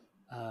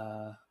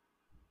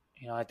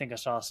 I think I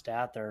saw a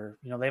stat there.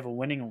 They have a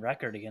winning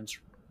record against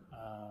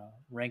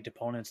ranked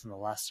opponents in the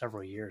last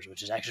several years,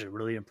 which is actually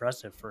really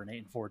impressive for an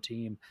 8-4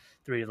 team.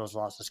 3 of those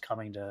losses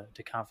coming to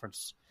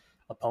conference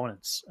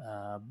opponents.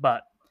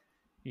 But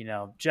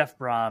Jeff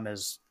Brom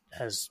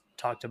has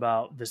talked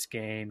about this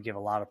game, give a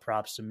lot of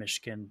props to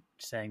Michigan,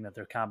 saying that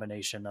their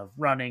combination of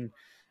running,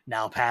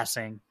 now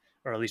passing,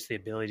 or at least the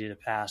ability to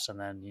pass, and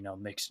then,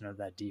 mixing of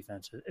that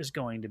defense is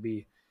going to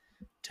be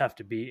tough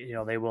to beat.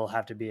 They will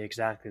have to be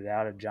exactly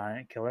that, a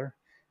giant killer.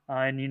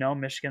 And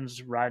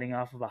Michigan's riding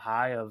off of a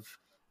high of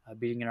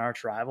beating an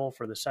arch rival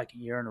for the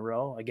second year in a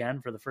row,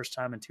 again, for the first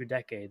time in 2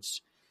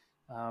 decades.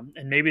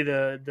 And maybe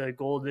the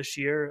goal this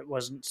year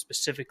wasn't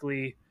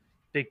specifically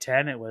Big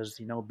Ten. It was,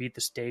 beat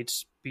the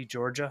states, beat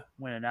Georgia,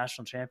 win a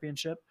national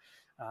championship.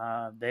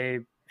 They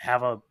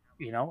have a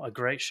a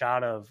great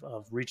shot of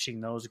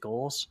reaching those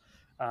goals.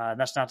 And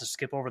that's not to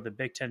skip over the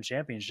Big Ten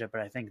championship,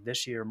 but I think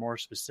this year more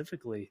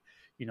specifically,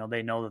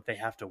 they know that they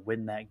have to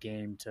win that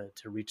game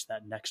to reach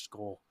that next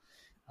goal.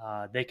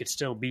 They could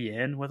still be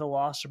in with a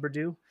loss to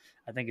Purdue.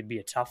 I think it'd be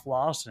a tough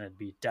loss, and it'd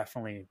be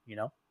definitely,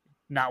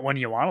 not one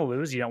you want to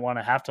lose. You don't want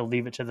to have to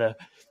leave it to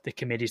the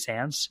committee's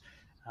hands.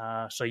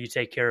 So you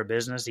take care of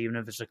business, even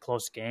if it's a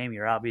close game.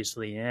 You're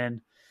obviously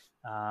in,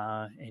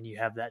 and you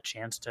have that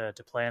chance to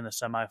play in the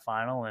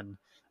semifinal. And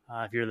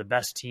if you're the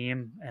best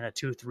team in a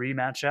 2-3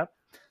 matchup,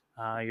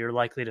 you're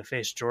likely to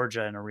face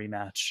Georgia in a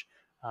rematch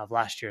of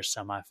last year's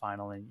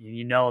semifinal. And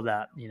you know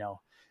that,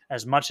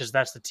 as much as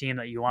that's the team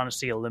that you want to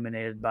see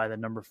eliminated by the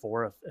number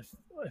 4,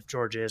 if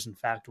Georgia is in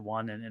fact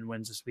won and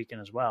wins this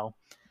weekend as well,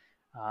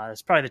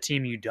 it's probably the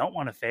team you don't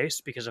want to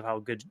face because of how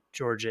good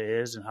Georgia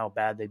is and how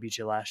bad they beat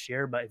you last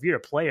year. But if you're a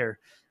player,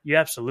 you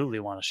absolutely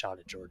want to shot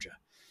at Georgia.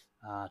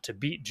 To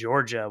beat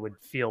Georgia would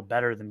feel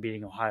better than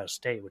beating Ohio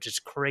State, which is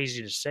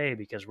crazy to say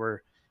because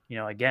we're,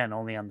 again,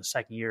 only on the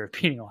second year of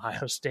beating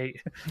Ohio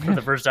State for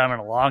the first time in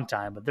a long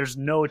time. But there's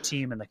no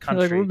team in the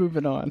country we're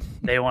moving on.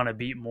 They want to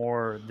beat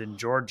more than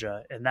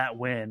Georgia. And that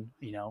win,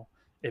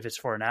 if it's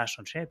for a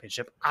national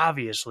championship,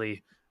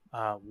 obviously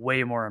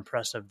way more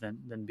impressive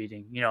than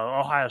beating,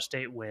 Ohio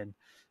State win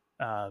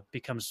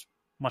becomes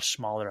much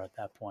smaller at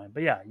that point.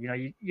 But yeah,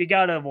 you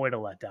got to avoid a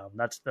letdown.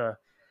 That's the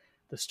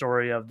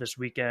story of this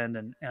weekend.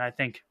 And I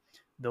think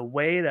the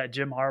way that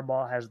Jim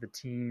Harbaugh has the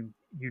team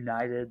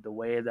united, the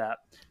way that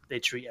they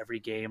treat every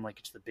game like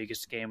it's the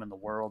biggest game in the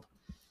world,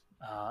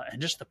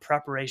 and just the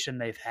preparation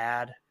they've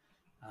had,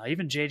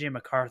 even J.J.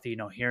 McCarthy,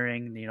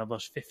 hearing,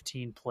 those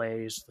 15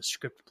 plays, the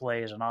script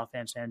plays on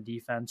offense and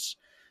defense,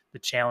 the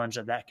challenge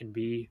that can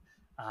be,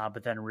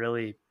 but then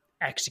really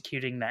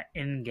executing that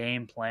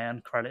in-game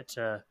plan. Credit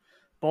to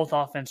both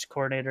offense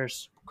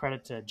coordinators,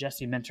 credit to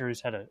Jesse Minter,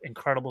 who's had an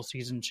incredible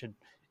season, should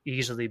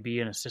easily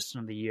be an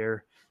assistant of the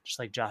year, just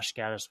like Josh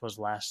Gaddis was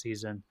last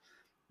season.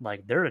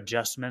 Like their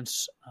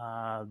adjustments,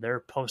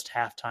 their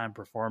post-halftime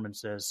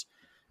performances,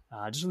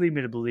 just lead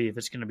me to believe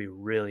it's going to be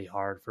really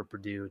hard for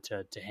Purdue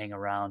to hang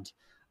around,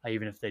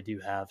 even if they do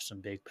have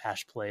some big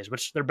pass plays,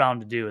 which they're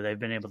bound to do. They've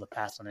been able to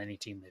pass on any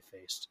team they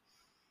faced.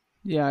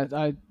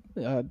 Yeah,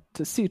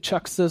 to see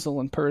Chuck Sizzle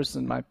in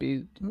person might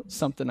be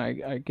something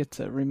I get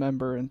to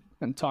remember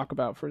and talk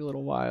about for a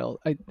little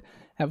while.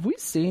 Have we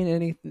seen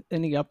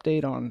any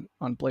update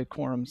on Blake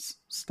Corum's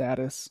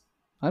status?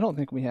 I don't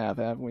think we have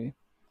we?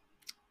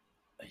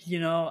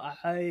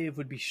 I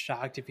would be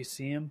shocked if you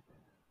see him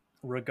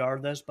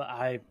regardless, but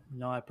I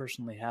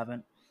personally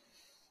haven't.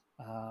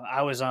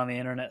 I was on the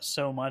internet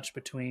so much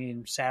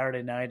between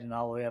Saturday night and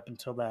all the way up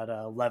until that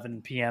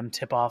 11 p.m.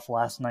 tip-off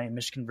last night in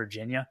Michigan,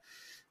 Virginia,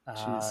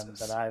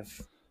 that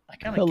I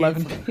kind of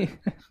 11 p.m.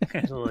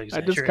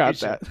 I just caught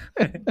that.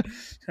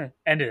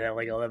 Ended at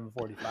like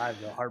 11:45,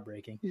 though,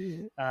 heartbreaking.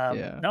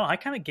 Yeah. No, I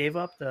kind of gave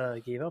up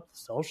the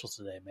socials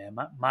today, man.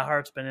 My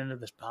heart's been into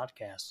this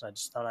podcast. So I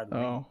just thought I'd.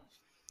 Oh.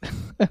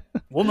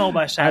 We'll know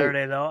by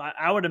Saturday, though.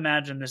 I would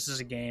imagine this is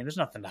a game. There's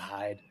nothing to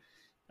hide.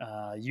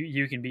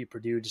 You can beat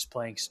Purdue just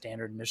playing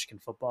standard Michigan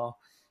football.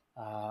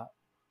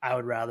 I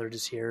would rather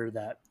just hear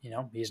that,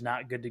 he's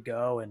not good to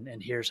go,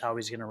 and here's how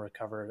he's going to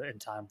recover in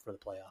time for the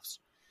playoffs.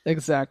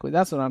 Exactly.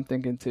 That's what I'm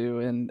thinking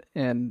too.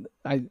 And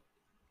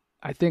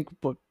I think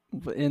what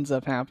ends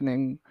up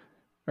happening,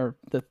 or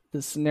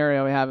the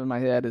scenario I have in my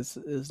head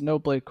is no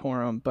Blake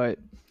Corum, but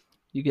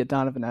you get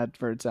Donovan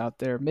Edwards out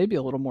there, maybe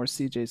a little more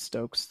CJ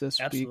Stokes this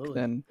week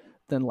than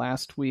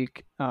last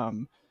week.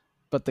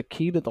 But the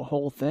key to the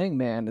whole thing,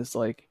 man, is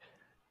like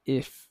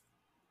if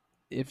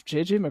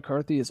JJ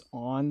McCarthy is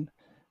on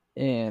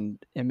and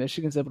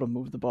Michigan's able to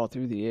move the ball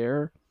through the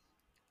air,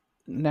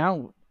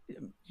 now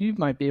you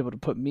might be able to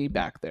put me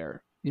back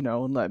there,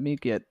 and let me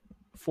get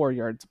 4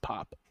 yards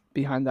pop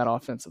behind that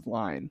offensive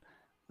line.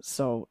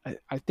 So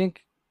I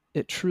think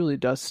it truly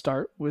does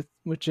start with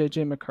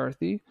JJ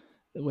McCarthy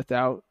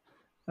without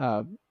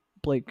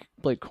Blake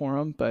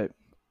Corum, but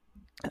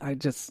I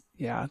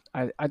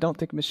don't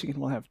think Michigan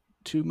will have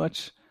too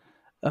much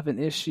of an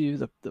issue.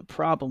 The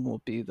problem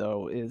will be,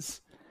 though,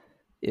 is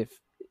if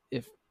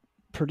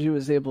Purdue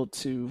is able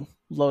to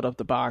load up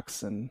the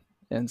box and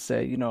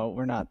say,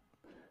 we're not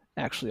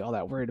actually all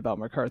that worried about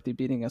McCarthy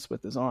beating us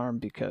with his arm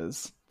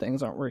because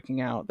things aren't working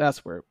out.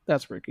 That's where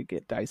it could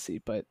get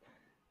dicey. But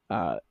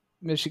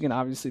Michigan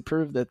obviously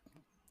proved that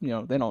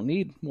they don't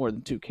need more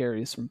than 2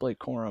 carries from Blake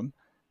Corum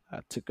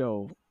to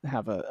go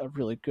have a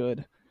really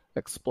good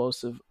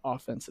explosive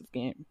offensive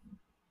game.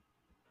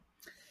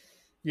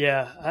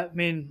 Yeah, I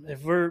mean,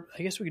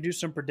 I guess we could do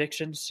some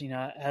predictions.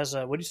 As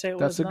what do you say it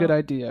was? That's a good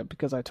idea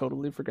because I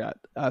totally forgot.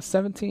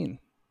 17.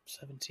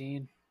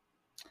 17.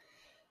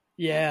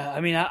 Yeah,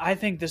 I mean, I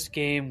think this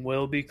game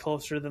will be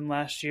closer than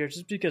last year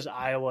just because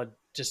Iowa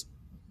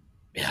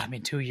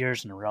 2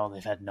 years in a row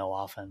they've had no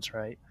offense,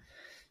 right?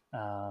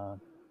 I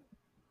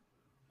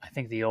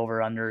think the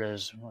over-under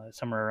is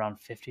somewhere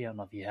around 50. I don't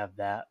know if you have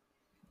that.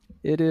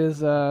 It is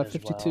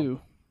 52.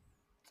 Well.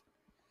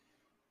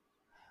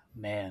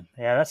 Man,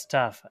 yeah, that's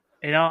tough.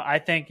 I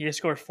think he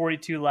scored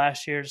 42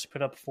 last year, just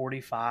put up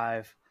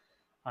 45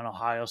 on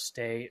Ohio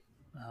State.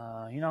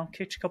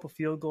 Kicked a couple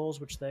field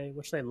goals, which they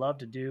love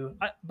to do.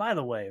 By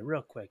the way,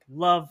 real quick,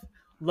 love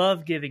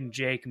giving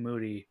Jake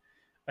Moody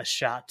a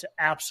shot to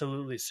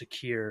absolutely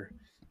secure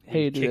the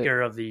Hated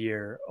Kicker it. of the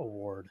Year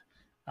award.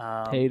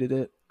 Hated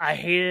it. I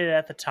hated it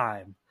at the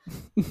time,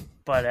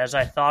 but as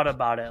I thought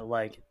about it,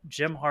 like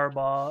Jim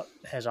Harbaugh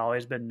has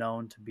always been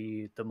known to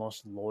be the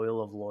most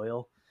loyal of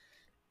loyal,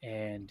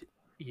 and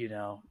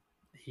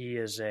he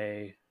is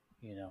a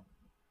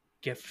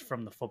gift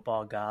from the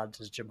football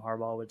gods, as Jim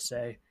Harbaugh would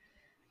say.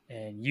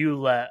 And you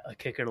let a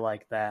kicker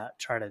like that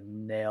try to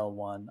nail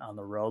one on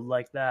the road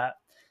like that.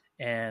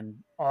 And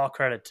all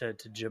credit to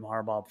Jim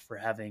Harbaugh for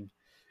having,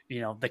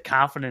 the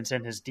confidence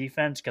in his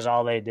defense, because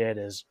all they did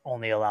is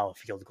only allow a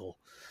field goal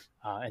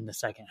in the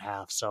second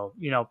half. So,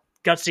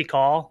 gutsy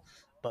call.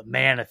 But,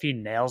 man, if he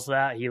nails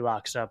that, he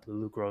locks up the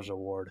Luke Rose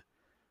Award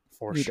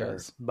for sure.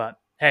 Does. But,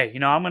 hey,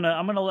 I'm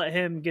gonna let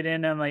him get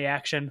in on the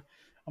action.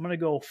 I'm going to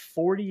go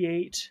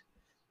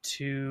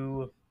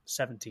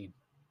 48-17,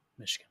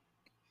 Michigan.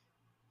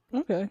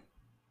 Okay,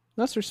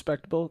 that's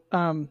respectable.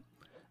 I'm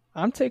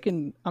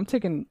taking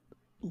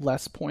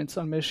less points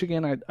on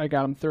Michigan. I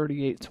got them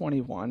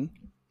 38-21,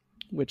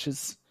 which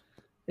is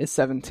a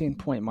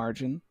 17-point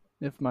margin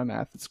if my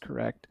math is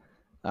correct.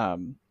 I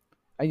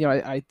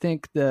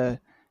think you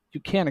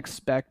can't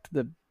expect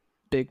the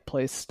big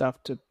play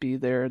stuff to be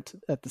there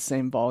at the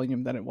same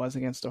volume that it was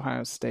against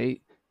Ohio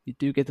State. You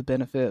do get the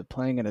benefit of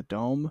playing in a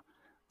dome,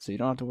 so you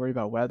don't have to worry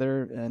about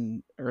weather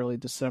in early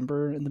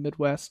December in the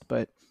Midwest,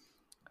 but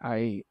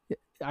I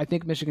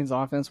think Michigan's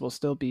offense will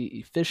still be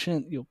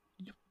efficient. You'll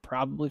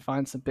probably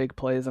find some big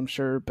plays, I'm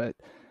sure, but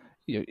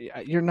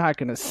you're not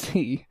going to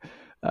see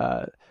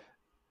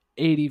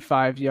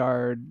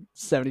 85-yard,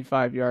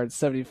 75-yard,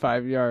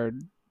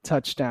 75-yard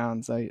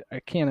touchdowns. I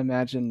can't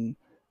imagine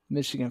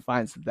Michigan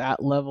finds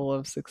that level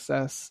of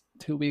success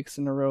 2 weeks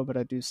in a row, but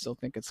I do still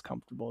think it's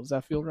comfortable. Does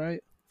that feel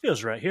right?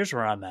 Feels right. Here's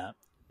where I'm at.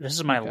 This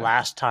is my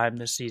last time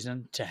this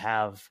season to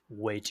have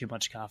way too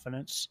much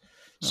confidence.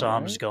 So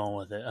I'm just going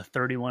with it. A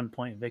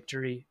 31-point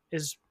victory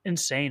is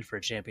insane for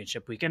a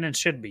championship week, and it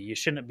should be. You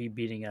shouldn't be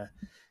beating a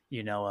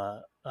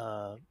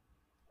foe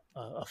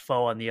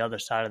on the other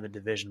side of the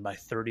division by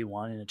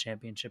 31 in a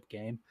championship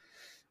game.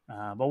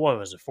 But what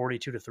was it,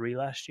 42-3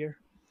 last year?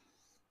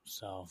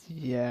 So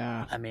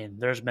yeah, I mean,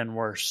 there's been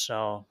worse.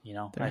 So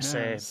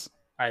say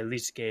I at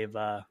least gave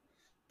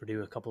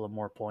Purdue a couple of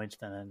more points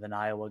than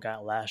Iowa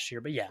got last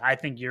year. But yeah, I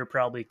think you're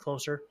probably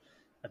closer.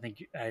 I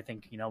think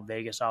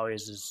Vegas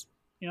always is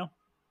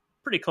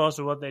pretty close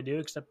to what they do,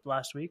 except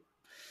last week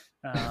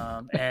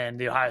and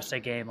the Ohio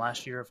State game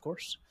last year, of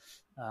course.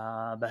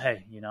 But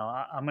hey,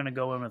 I'm going to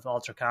go in with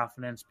ultra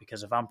confidence,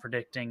 because if I'm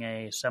predicting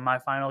a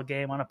semifinal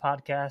game on a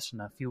podcast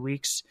in a few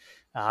weeks,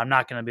 I'm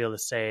not going to be able to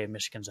say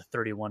Michigan's a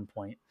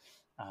 31-point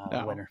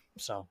winner.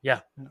 So yeah,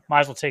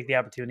 might as well take the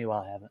opportunity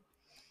while I have it.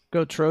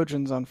 Go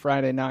Trojans on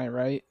Friday night,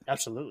 right?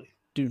 Absolutely.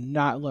 Do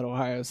not let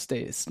Ohio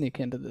State sneak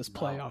into this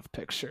playoff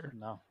picture.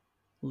 No.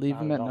 Leave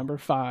them at number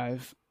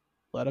 5.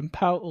 Let them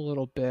pout a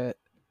little bit.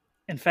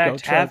 In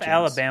fact, have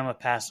Alabama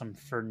pass them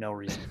for no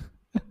reason.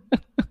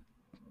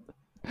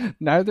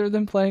 Neither of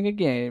them playing a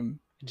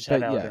game. Just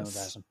have Alabama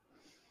pass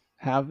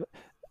them.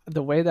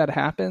 The way that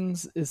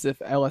happens is if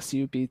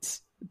LSU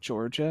beats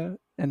Georgia,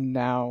 and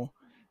now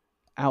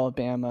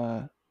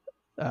Alabama,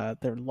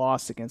 their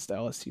loss against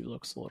LSU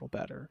looks a little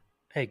better.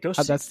 Hey, go.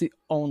 That's the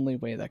only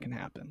way that can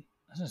happen.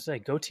 I was going to say,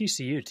 go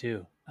TCU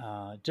too.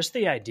 Just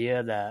the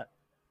idea that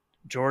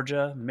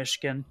Georgia,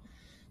 Michigan,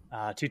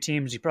 2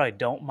 teams you probably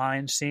don't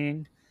mind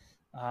seeing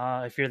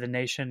if you're the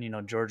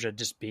nation. Georgia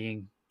just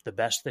being the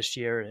best this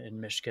year, and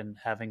Michigan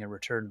having a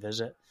return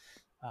visit.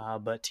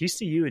 But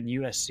TCU and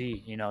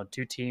USC,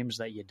 2 teams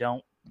that you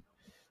don't.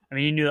 I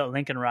mean, you knew that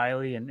Lincoln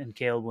Riley and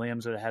Caleb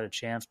Williams would have had a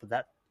chance, but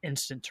that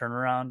instant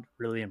turnaround,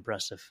 really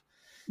impressive.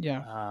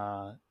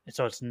 Yeah.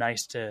 So it's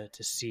nice to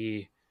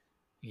see,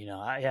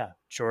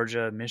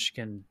 Georgia,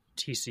 Michigan,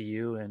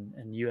 TCU,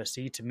 and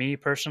USC. To me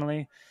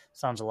personally,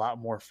 sounds a lot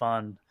more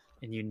fun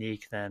and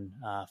unique than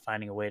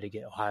finding a way to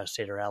get Ohio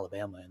State or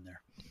Alabama in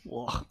there.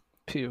 Ugh,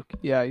 puke.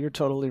 Yeah, you're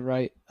totally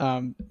right.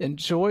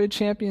 Enjoy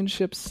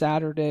championship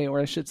Saturday, or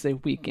I should say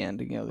weekend.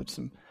 There's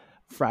some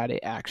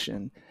Friday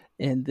action.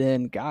 And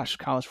then,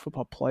 college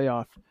football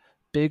playoff,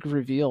 big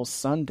reveal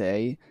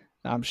Sunday.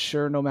 I'm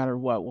sure no matter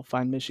what, we'll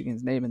find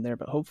Michigan's name in there,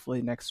 but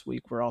hopefully next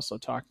week we're also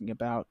talking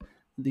about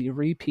the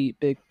repeat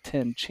Big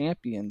Ten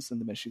champions in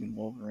the Michigan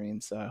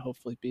Wolverines,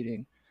 hopefully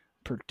beating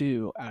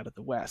Purdue out of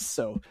the West.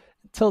 So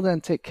until then,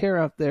 take care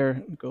out there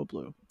and go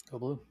Blue. Go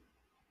Blue.